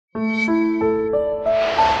Welcome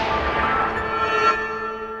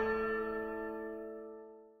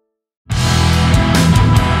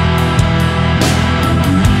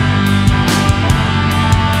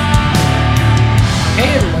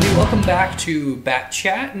back to Bat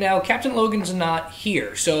Chat. Now, Captain Logan's not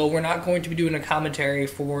here, so we're not going to be doing a commentary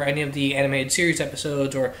for any of the animated series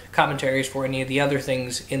episodes or commentaries for any of the other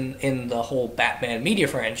things in the whole Batman media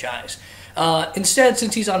franchise. Instead,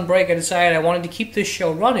 since he's on break, I decided I wanted to keep this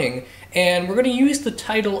show running, and we're going to use the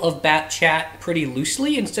title of Bat Chat pretty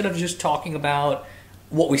loosely. Instead of just talking about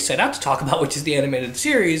what we set out to talk about, which is the animated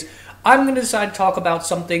series, I'm going to decide to talk about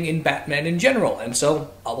something in Batman in general, and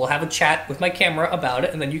so I will have a chat with my camera about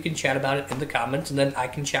it, and then you can chat about it in the comments, and then I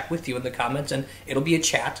can chat with you in the comments, and it'll be a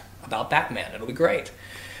chat about Batman. It'll be great.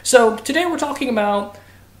 So today we're talking about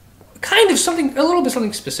kind of something, a little bit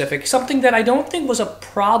something specific, something that I don't think was a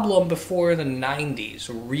problem before the 90s,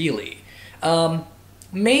 really.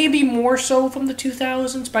 Maybe more so from the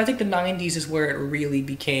 2000s, but I think the 90s is where it really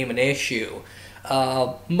became an issue.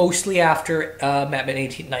 Mostly after Batman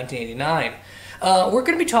 1989. We're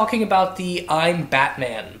going to be talking about the I'm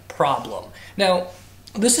Batman problem. Now,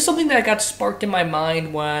 this is something that got sparked in my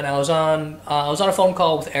mind when I was on a phone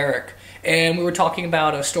call with Eric, and we were talking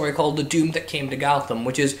about a story called The Doom That Came to Gotham,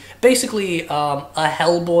 which is basically a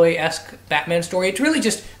Hellboy-esque Batman story. It's really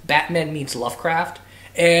just Batman meets Lovecraft.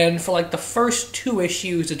 And for like the first 2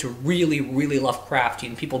 issues, it's really, really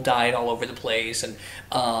Lovecraftian. People dying all over the place, and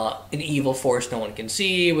an evil force no one can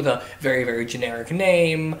see with a very, very generic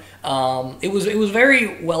name. It was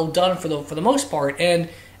very well done for the most part. And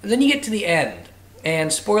then you get to the end,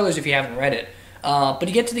 and spoilers if you haven't read it. But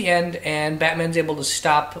you get to the end, and Batman's able to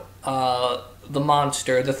stop the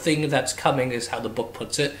monster, the thing that's coming, is how the book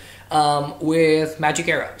puts it, with magic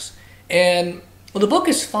arrows. And well, the book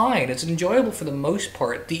is fine. It's enjoyable for the most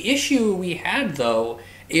part. The issue we had, though,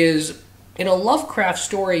 is in a Lovecraft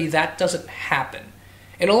story, that doesn't happen.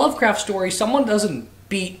 In a Lovecraft story, someone doesn't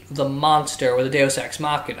beat the monster with a Deus Ex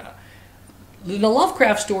Machina. In a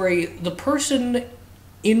Lovecraft story, the person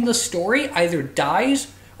in the story either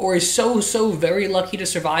dies or is so very lucky to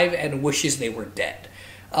survive and wishes they were dead.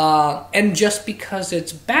 And just because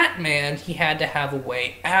it's Batman, he had to have a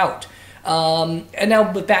way out. And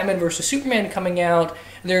now with Batman vs. Superman coming out,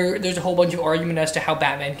 there's a whole bunch of argument as to how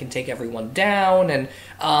Batman can take everyone down, and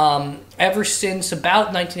ever since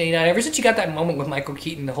about 1989, ever since you got that moment with Michael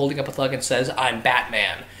Keaton holding up a thug and says, "I'm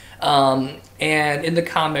Batman," and in the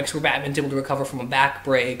comics where Batman's able to recover from a back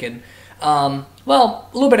break, and well,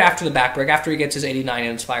 a little bit after the back break, after he gets his 89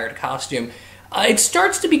 inspired costume, it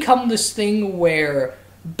starts to become this thing where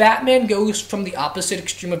Batman goes from the opposite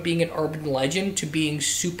extreme of being an urban legend to being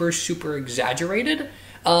super, super exaggerated,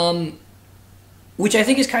 which I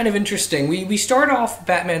think is kind of interesting. We start off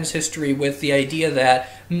Batman's history with the idea that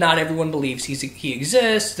not everyone believes he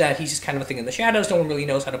exists, that he's just kind of a thing in the shadows, no one really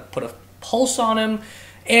knows how to put a pulse on him,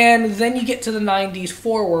 and then you get to the 90s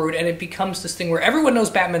forward, and it becomes this thing where everyone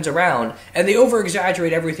knows Batman's around, and they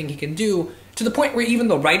over-exaggerate everything he can do, to the point where even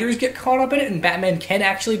the writers get caught up in it, and Batman can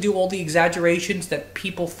actually do all the exaggerations that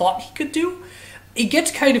people thought he could do. It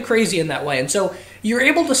gets kind of crazy in that way, and so you're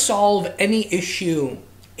able to solve any issue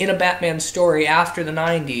in a Batman story after the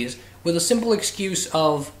 90s with a simple excuse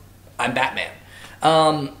of, I'm Batman.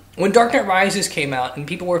 When Dark Knight Rises came out, and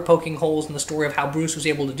people were poking holes in the story of how Bruce was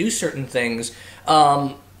able to do certain things,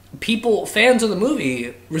 fans of the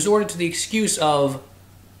movie, resorted to the excuse of,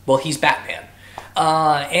 well, he's Batman.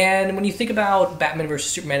 And when you think about Batman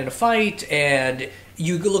vs. Superman in a fight, and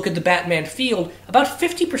you look at the Batman field, about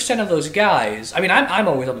 50% of those guys, I mean, I'm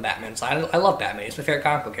always on the Batman side. I love Batman. He's my favorite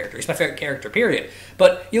comic book character. He's my favorite character, period.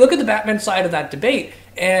 But you look at the Batman side of that debate,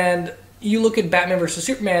 and you look at Batman versus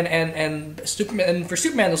Superman, and for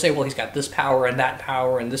Superman, they'll say, well, he's got this power, and that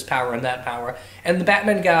power, and this power, and that power. And the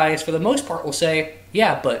Batman guys, for the most part, will say,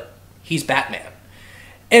 yeah, but he's Batman.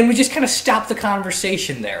 And we just kind of stop the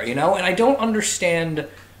conversation there, you know? And I don't understand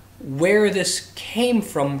where this came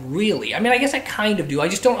from, really. I mean, I guess I kind of do. I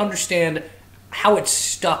just don't understand how it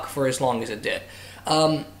stuck for as long as it did.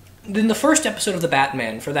 In the first episode of The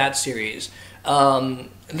Batman, for that series,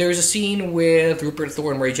 there's a scene with Rupert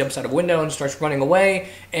Thorne where he jumps out of a window and starts running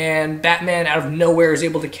away, and Batman, out of nowhere, is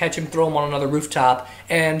able to catch him, throw him on another rooftop,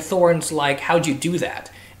 and Thorne's like, how'd you do that?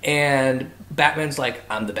 And Batman's like,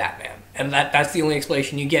 I'm the Batman. And that's the only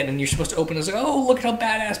explanation you get, and you're supposed to open it as like, oh, look how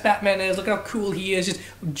badass Batman is, look how cool he is, just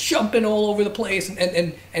jumping all over the place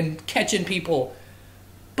and catching people.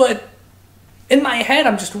 But in my head,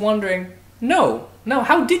 I'm just wondering, no,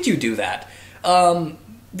 how did you do that?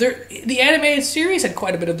 The animated series had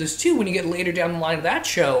quite a bit of this too, when you get later down the line of that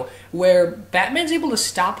show, where Batman's able to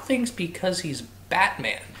stop things because he's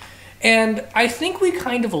Batman. And I think we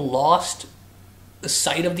kind of lost the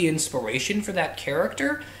sight of the inspiration for that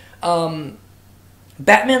character. Batman's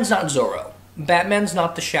not Zorro. Batman's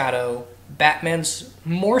not the Shadow. Batman's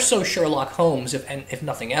more so Sherlock Holmes, if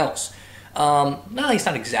nothing else. No, he's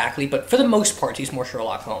not exactly, but for the most part, he's more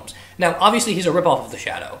Sherlock Holmes. Now, obviously, he's a ripoff of the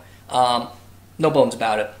Shadow. No bones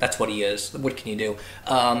about it. That's what he is. What can you do?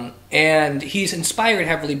 And he's inspired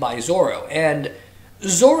heavily by Zorro. And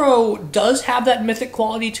Zorro does have that mythic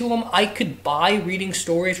quality to him. I could buy reading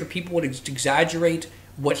stories where people would exaggerate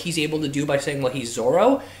what he's able to do by saying, well, he's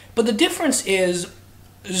Zorro. But the difference is,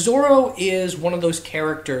 Zorro is one of those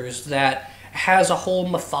characters that has a whole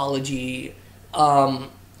mythology,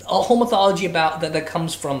 about that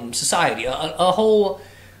comes from society.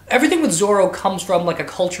 Everything with Zorro comes from like a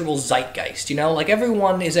cultural zeitgeist, you know? Like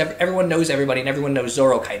everyone knows everybody and everyone knows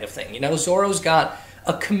Zorro kind of thing, you know? Zorro's got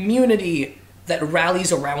a community that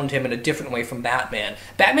rallies around him in a different way from Batman.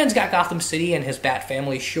 Batman's got Gotham City and his Bat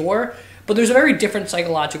family, sure, but there's a very different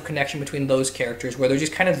psychological connection between those characters where they're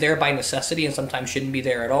just kind of there by necessity and sometimes shouldn't be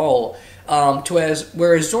there at all. Whereas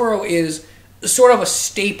Zorro is sort of a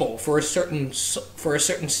staple for a certain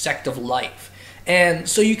sect of life. And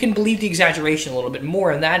so you can believe the exaggeration a little bit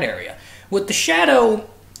more in that area. With the Shadow,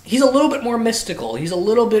 he's a little bit more mystical. He's a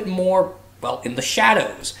little bit more, well, in the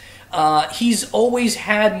shadows. He's always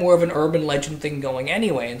had more of an urban legend thing going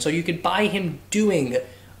anyway, and so you could buy him doing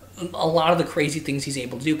a lot of the crazy things he's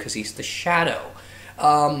able to do because he's the Shadow.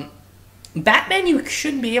 Batman, you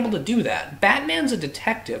shouldn't be able to do that. Batman's a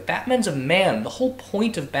detective. Batman's a man. The whole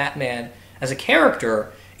point of Batman as a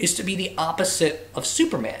character is to be the opposite of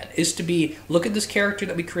Superman, is to be, look at this character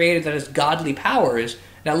that we created that has godly powers,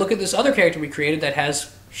 now look at this other character we created that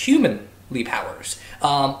has humanly powers.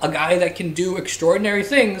 A guy that can do extraordinary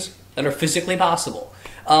things that are physically possible.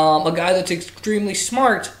 A guy that's extremely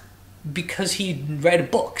smart because he read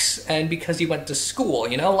books and because he went to school,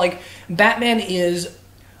 you know? Like, Batman is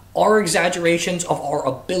our exaggerations of our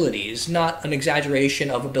abilities, not an exaggeration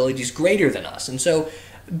of abilities greater than us. And so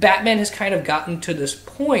Batman has kind of gotten to this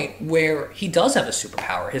point where he does have a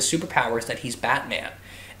superpower. His superpower is that he's Batman.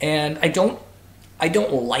 And I don't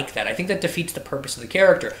like that. I think that defeats the purpose of the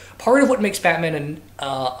character. Part of what makes Batman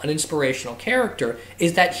an inspirational character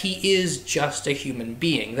is that he is just a human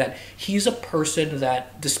being, that he's a person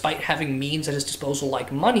that, despite having means at his disposal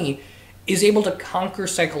like money, is able to conquer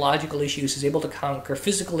psychological issues, is able to conquer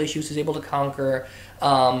physical issues, is able to conquer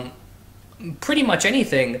pretty much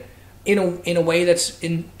anything in a way that's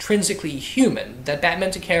intrinsically human. That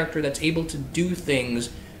Batman's a character that's able to do things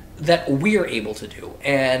that we're able to do,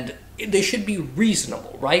 and they should be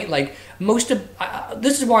reasonable, right? Like,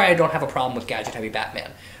 this is why I don't have a problem with gadget-heavy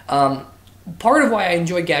Batman. Part of why I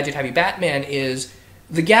enjoy gadget-heavy Batman is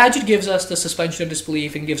the gadget gives us the suspension of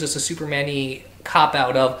disbelief and gives us a Superman-y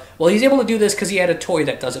cop-out of, well, he's able to do this because he had a toy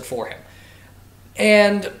that does it for him.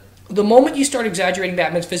 And the moment you start exaggerating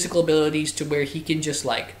Batman's physical abilities to where he can just,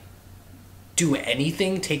 like, do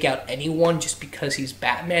anything, take out anyone just because he's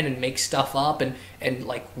Batman and make stuff up and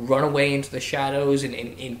like run away into the shadows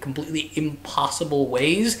in completely impossible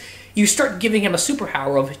ways, you start giving him a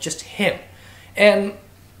superpower of just him. And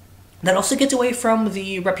that also gets away from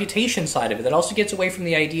the reputation side of it. That also gets away from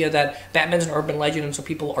the idea that Batman's an urban legend and so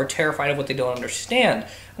people are terrified of what they don't understand.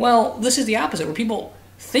 Well, this is the opposite, where people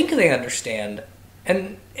think they understand,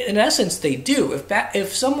 and in essence they do.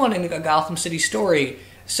 If someone in a Gotham City story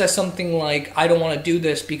says something like, I don't want to do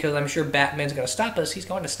this because I'm sure Batman's going to stop us, he's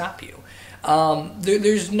going to stop you.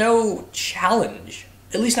 There's no challenge,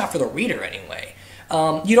 at least not for the reader anyway.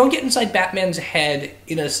 You don't get inside Batman's head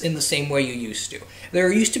in the same way you used to. There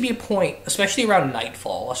used to be a point, especially around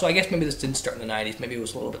Nightfall, so I guess maybe this didn't start in the 90s, maybe it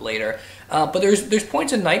was a little bit later, but there's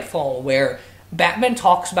points in Nightfall where Batman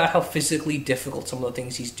talks about how physically difficult some of the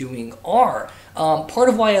things he's doing are. Part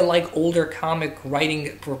of why I like older comic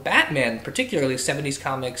writing for Batman, particularly 70s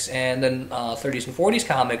comics and then 30s and 40s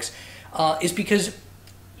comics, is because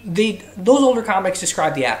those older comics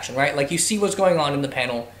describe the action, right? Like, you see what's going on in the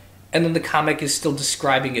panel, and then the comic is still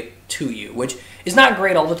describing it to you, which is not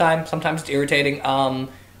great all the time. Sometimes it's irritating.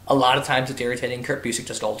 A lot of times it's irritating. Kurt Busiek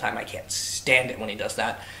does it all the time. I can't stand it when he does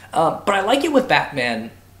that. But I like it with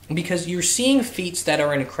Batman because you're seeing feats that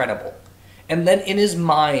are incredible. And then in his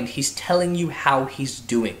mind, he's telling you how he's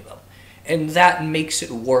doing them. And that makes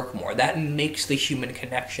it work more. That makes the human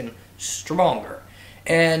connection stronger.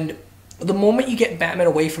 And the moment you get Batman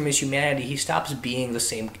away from his humanity, he stops being the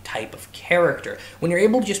same type of character. When you're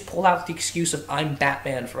able to just pull out the excuse of, I'm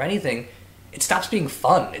Batman for anything, it stops being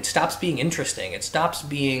fun. It stops being interesting. It stops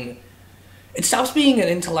being an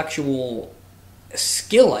intellectual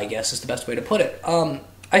skill, I guess is the best way to put it.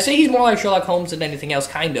 I say he's more like Sherlock Holmes than anything else,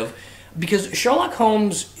 kind of, because Sherlock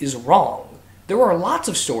Holmes is wrong. There are lots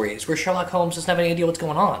of stories where Sherlock Holmes doesn't have any idea what's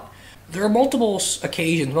going on. There are multiple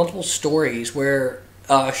occasions, multiple stories where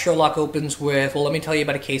Sherlock opens with, well, let me tell you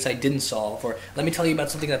about a case I didn't solve, or let me tell you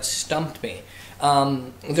about something that stumped me.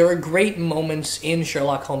 There are great moments in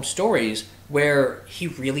Sherlock Holmes stories where he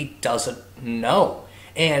really doesn't know,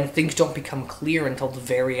 and things don't become clear until the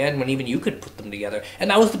very end when even you could put them together. And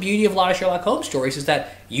that was the beauty of a lot of Sherlock Holmes stories, is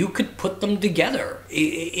that you could put them together.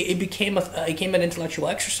 It became an intellectual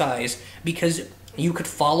exercise because you could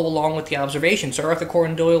follow along with the observations. Sir Arthur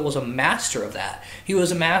Conan Doyle was a master of that. He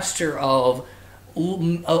was a master of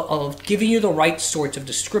giving you the right sorts of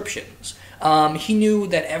descriptions. He knew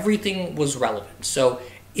that everything was relevant. So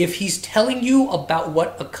if he's telling you about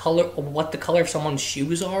what the color of someone's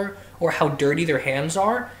shoes are, or how dirty their hands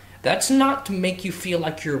are, that's not to make you feel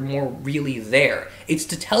like you're more really there. It's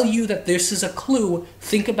to tell you that this is a clue.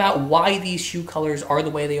 Think about why these shoe colors are the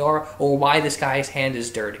way they are, or why this guy's hand is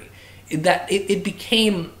dirty. It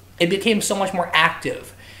became so much more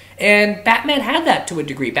active. And Batman had that to a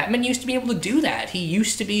degree. Batman used to be able to do that. He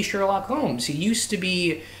used to be Sherlock Holmes. He used to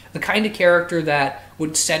be the kind of character that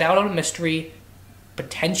would set out on a mystery,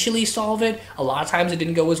 potentially solve it. A lot of times it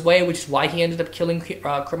didn't go his way, which is why he ended up killing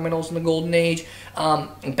criminals in the Golden Age.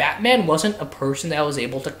 Batman wasn't a person that was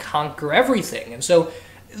able to conquer everything. And so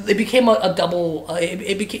it became a double,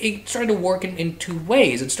 it started to work in two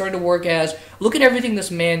ways. It started to work as, look at everything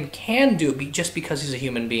this man can do just because he's a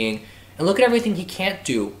human being, and look at everything he can't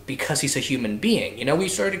do because he's a human being. You know, we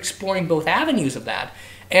started exploring both avenues of that.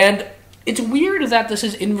 And it's weird that this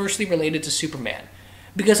is inversely related to Superman,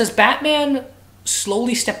 because as Batman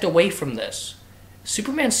slowly stepped away from this,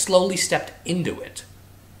 Superman slowly stepped into it.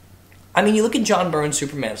 I mean, you look at John Byrne's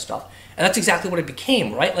Superman stuff, and that's exactly what it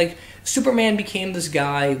became, right? Like, Superman became this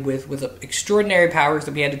guy with extraordinary powers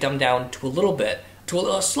that we had to dumb down to a little bit, to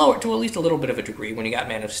at least a little bit of a degree when you got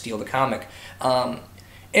Man of Steel, the comic.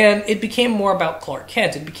 And it became more about Clark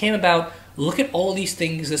Kent. It became about, look at all these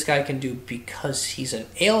things this guy can do because he's an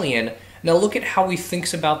alien. Now look at how he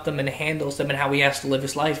thinks about them and handles them and how he has to live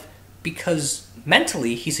his life because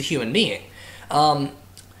mentally he's a human being.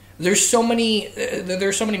 There's so many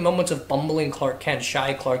moments of bumbling Clark Kent,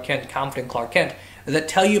 shy Clark Kent, confident Clark Kent that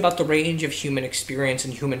tell you about the range of human experience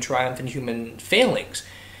and human triumph and human failings.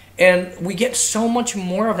 And we get so much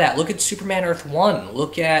more of that. Look at Superman Earth 1.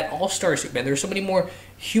 Look at All-Star Superman. There's so many more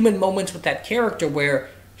human moments with that character where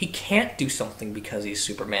he can't do something because he's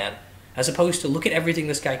Superman, as opposed to look at everything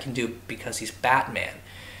this guy can do because he's Batman.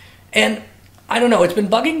 And I don't know, it's been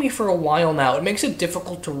bugging me for a while now. It makes it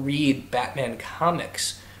difficult to read Batman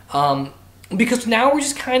comics. Because now we're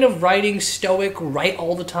just kind of writing stoic, right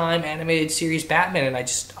all the time, animated series Batman,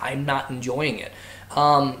 and I'm not enjoying it.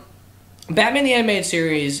 Batman the Animated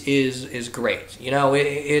Series is great. You know,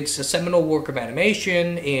 it's a seminal work of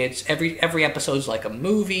animation. It's every episode's like a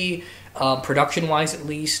movie, production-wise at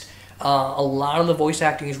least. A lot of the voice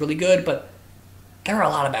acting is really good, but there are a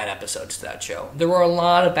lot of bad episodes to that show. There were a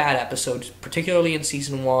lot of bad episodes, particularly in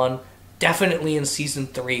Season 1, definitely in Season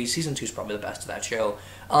 3. Season 2 is probably the best of that show.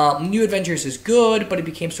 New Adventures is good, but it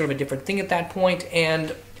became sort of a different thing at that point,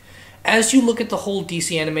 and as you look at the whole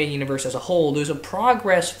DC animated universe as a whole, there's a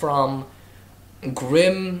progress from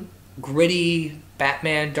grim, gritty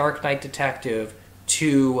Batman Dark Knight Detective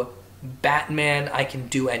to Batman I Can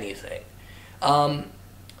Do Anything.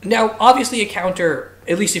 Now, obviously a counter,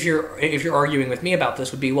 at least if you're arguing with me about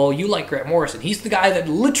this, would be, well, you like Grant Morrison. He's the guy that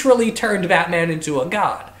literally turned Batman into a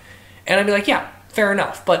god. And I'd be like, yeah, fair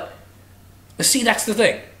enough. But, see, that's the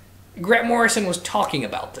thing. Grant Morrison was talking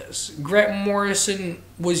about this. Grant Morrison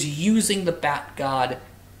was using the Bat God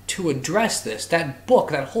to address this. That book,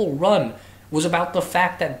 that whole run, was about the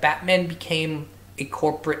fact that Batman became a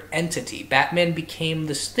corporate entity. Batman became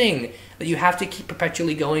this thing that you have to keep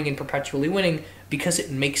perpetually going and perpetually winning because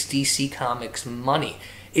it makes DC Comics money.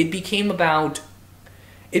 It became about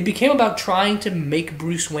trying to make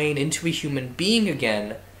Bruce Wayne into a human being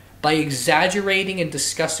again by exaggerating and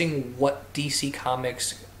discussing what DC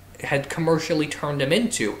Comics had commercially turned him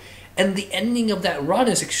into. And the ending of that run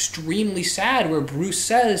is extremely sad, where Bruce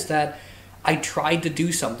says that I tried to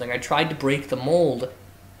do something, I tried to break the mold,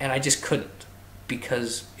 and I just couldn't,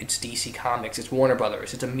 because it's DC Comics, it's Warner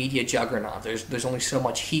Brothers, it's a media juggernaut, there's only so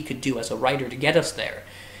much he could do as a writer to get us there.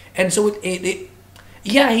 And so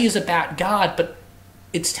yeah, he is a Bat God, but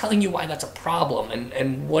it's telling you why that's a problem,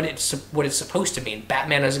 and what it's supposed to mean.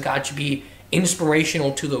 Batman as a god should be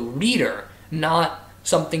inspirational to the reader, not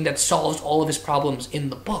something that solves all of his problems in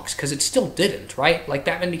the books, because it still didn't, right? Like,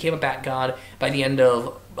 Batman became a Bat God by the end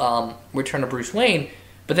of Return of Bruce Wayne,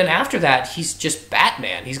 But then after that, he's just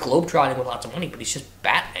Batman. He's globetrotting with lots of money, but he's just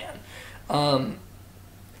Batman. And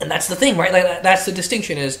that's the thing, right? Like, that's the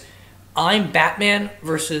distinction is I'm Batman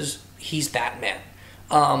versus he's Batman.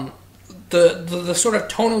 The sort of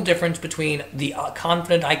tonal difference between the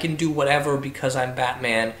confident I can do whatever because I'm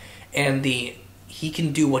Batman and the he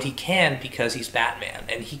can do what he can because he's Batman,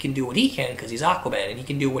 and he can do what he can because he's Aquaman, and he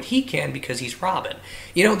can do what he can because he's Robin.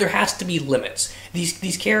 You know, there has to be limits.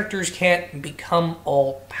 These characters can't become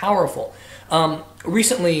all powerful.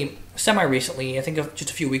 Semi-recently, I think of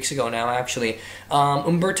just a few weeks ago now, actually,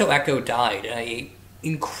 Umberto Eco died. An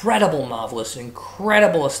incredible novelist, an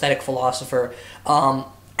incredible aesthetic philosopher,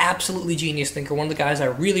 absolutely genius thinker, one of the guys I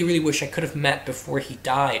really, really wish I could have met before he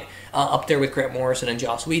died, up there with Grant Morrison and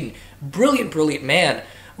Joss Whedon. Brilliant, brilliant man.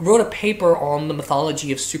 Wrote a paper on the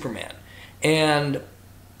mythology of Superman. And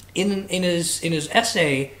in his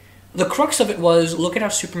essay, the crux of it was, look at how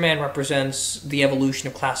Superman represents the evolution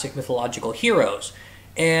of classic mythological heroes.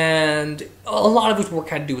 And a lot of his work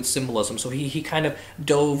had to do with symbolism, so he kind of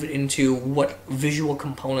dove into what visual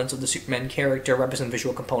components of the Superman character represent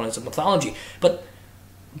visual components of mythology. But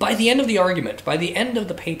by the end of the argument, by the end of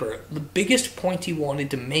the paper, the biggest point he wanted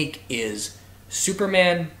to make is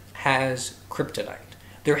Superman has kryptonite.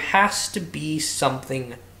 There has to be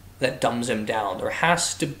something that dumbs him down. There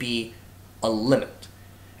has to be a limit.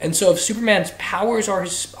 And so if Superman's powers are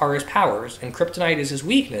his powers and kryptonite is his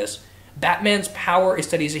weakness, Batman's power is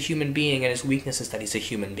that he's a human being and his weakness is that he's a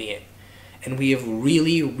human being. And we have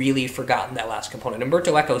really, really forgotten that last component.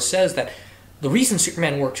 Umberto Eco says that the reason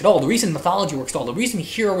Superman works at all, the reason mythology works at all, the reason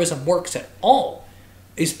heroism works at all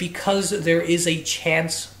is because there is a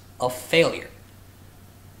chance of failure.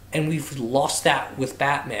 And we've lost that with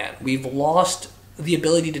Batman. We've lost the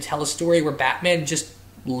ability to tell a story where Batman just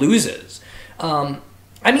loses.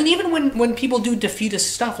 I mean, even when people do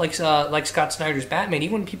defeatist stuff like Scott Snyder's Batman,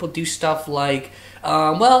 even when people do stuff like,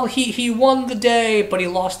 well, he won the day, but he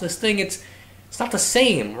lost this thing, it's not the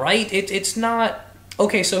same, right? It's not...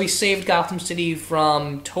 Okay, so he saved Gotham City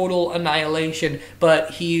from total annihilation,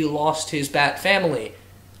 but he lost his Bat family.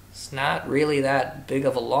 It's not really that big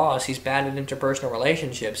of a loss. He's bad at interpersonal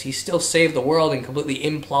relationships. He still saved the world in completely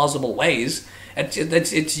implausible ways.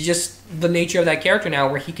 It's just the nature of that character now,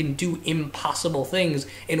 where he can do impossible things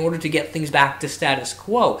in order to get things back to status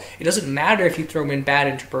quo. It doesn't matter if you throw in bad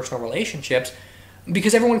interpersonal relationships,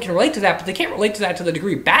 because everyone can relate to that, but they can't relate to that to the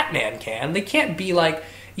degree Batman can. They can't be like,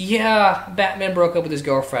 yeah, Batman broke up with his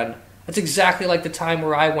girlfriend. That's exactly like the time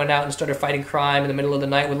where I went out and started fighting crime in the middle of the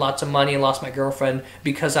night with lots of money and lost my girlfriend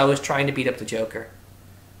because I was trying to beat up the Joker.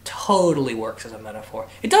 Totally works as a metaphor.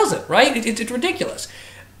 It doesn't, right? It's ridiculous.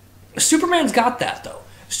 Superman's got that, though.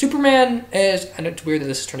 Superman is... I know it's weird that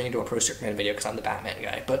this is turning into a pro-Superman video because I'm the Batman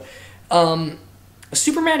guy, but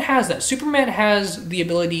Superman has that. Superman has the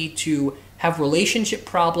ability to have relationship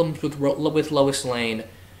problems with Lois Lane,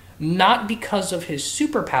 not because of his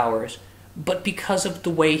superpowers, but because of the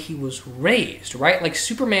way he was raised, right? Like,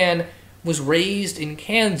 Superman was raised in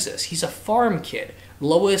Kansas. He's a farm kid.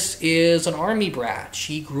 Lois is an army brat.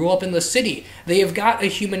 She grew up in the city. They have got a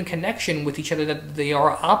human connection with each other, that they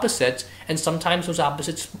are opposites, and sometimes those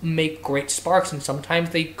opposites make great sparks, and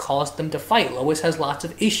sometimes they cause them to fight. Lois has lots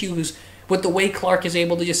of issues with the way Clark is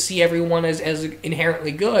able to just see everyone as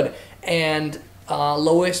inherently good, and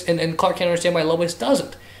Lois and Clark can't understand why Lois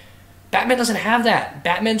doesn't. Batman doesn't have that.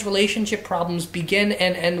 Batman's relationship problems begin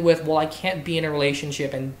and end with, well, I can't be in a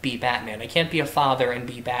relationship and be Batman. I can't be a father and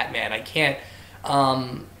be Batman. I can't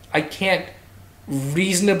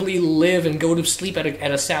reasonably live and go to sleep at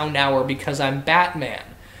a sound hour because I'm Batman.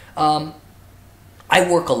 I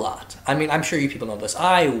work a lot. I mean, I'm sure you people know this.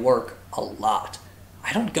 I work a lot.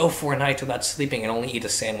 I don't go 4 nights without sleeping and only eat a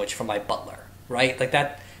sandwich from my butler, right? Like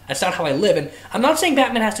that. That's not how I live. And I'm not saying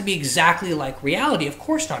Batman has to be exactly like reality. Of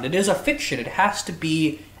course not. It is a fiction. It has to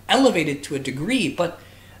be elevated to a degree. But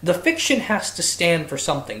the fiction has to stand for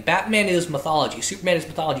something. Batman is mythology. Superman is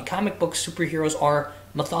mythology. Comic books, superheroes are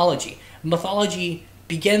mythology. Mythology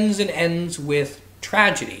begins and ends with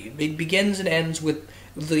tragedy. It begins and ends with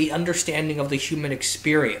the understanding of the human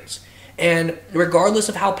experience. And regardless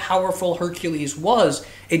of how powerful Hercules was,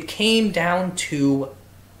 it came down to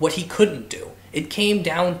what he couldn't do. It came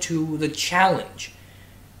down to the challenge.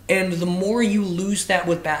 And the more you lose that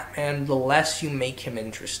with Batman, the less you make him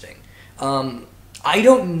interesting. I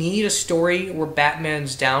don't need a story where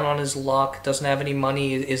Batman's down on his luck, doesn't have any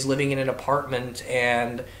money, is living in an apartment,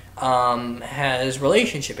 and has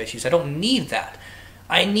relationship issues. I don't need that.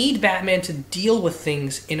 I need Batman to deal with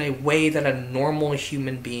things in a way that a normal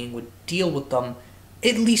human being would deal with them,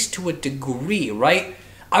 at least to a degree, right?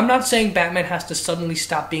 I'm not saying Batman has to suddenly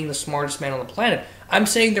stop being the smartest man on the planet. I'm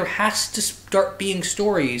saying there has to start being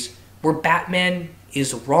stories where Batman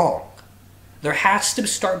is wrong. There has to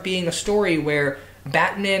start being a story where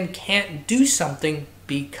Batman can't do something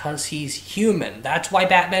because he's human. That's why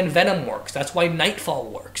Batman Venom works. That's why Nightfall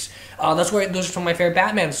works. That's why those are some of my favorite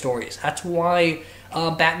Batman stories. That's why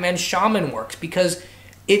Batman Shaman works, because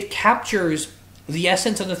it captures the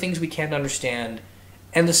essence of the things we can't understand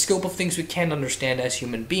and the scope of things we can't understand as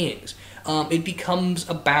human beings. It becomes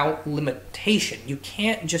about limitation. You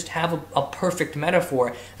can't just have a perfect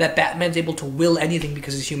metaphor that Batman's able to will anything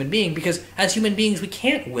because he's a human being, because as human beings we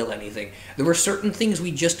can't will anything. There are certain things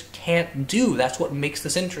we just can't do. That's what makes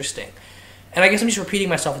this interesting. And I guess I'm just repeating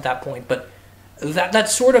myself at that point, but that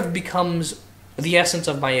sort of becomes the essence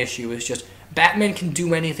of my issue, is just Batman can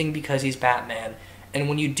do anything because he's Batman. And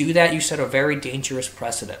when you do that, you set a very dangerous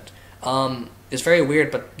precedent. It's very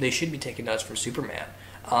weird, but they should be taking notes for Superman.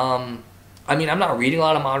 I mean, I'm not reading a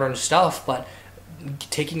lot of modern stuff, but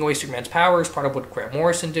taking away Superman's powers, part of what Grant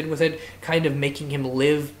Morrison did with it, kind of making him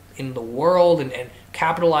live in the world and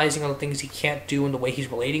capitalizing on the things he can't do and the way he's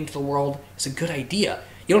relating to the world, is a good idea.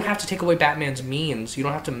 You don't have to take away Batman's means. You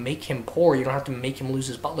don't have to make him poor. You don't have to make him lose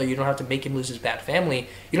his butler. You don't have to make him lose his Bat family.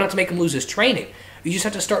 You don't have to make him lose his training. You just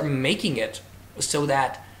have to start making it so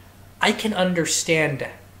that I can understand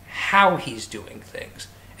how he's doing things,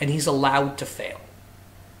 and he's allowed to fail.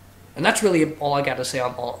 And that's really all I got to say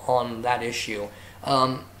on that issue.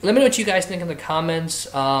 Let me know what you guys think in the comments.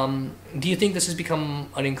 Do you think this has become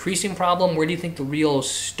an increasing problem? Where do you think the real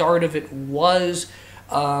start of it was?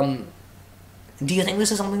 Do you think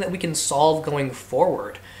this is something that we can solve going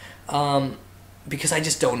forward? Because I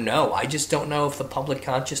just don't know. I just don't know if the public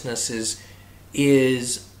consciousness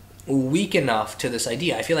is weak enough to this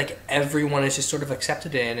idea. I feel like everyone has just sort of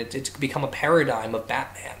accepted it, and it's become a paradigm of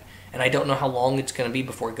Batman. And I don't know how long it's going to be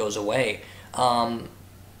before it goes away. And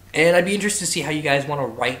I'd be interested to see how you guys want to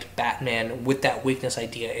write Batman with that weakness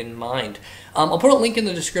idea in mind. I'll put a link in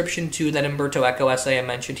the description to that Umberto Eco essay I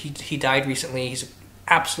mentioned. He died recently. He's an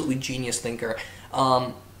absolutely genius thinker.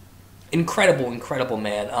 Incredible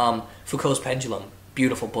man. Foucault's Pendulum,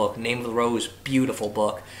 beautiful book. Name of the Rose, beautiful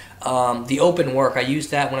book. The Open Work, I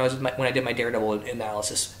used that when I did my Daredevil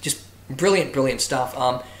analysis. Just brilliant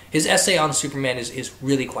stuff. His essay on Superman is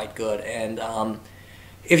really quite good, and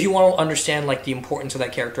if you want to understand like the importance of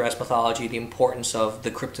that character as pathology, the importance of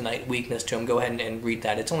the kryptonite weakness to him, go ahead and read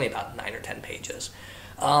that. It's only about 9 or 10 pages.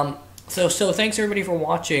 So thanks everybody for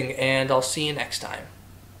watching, and I'll see you next time.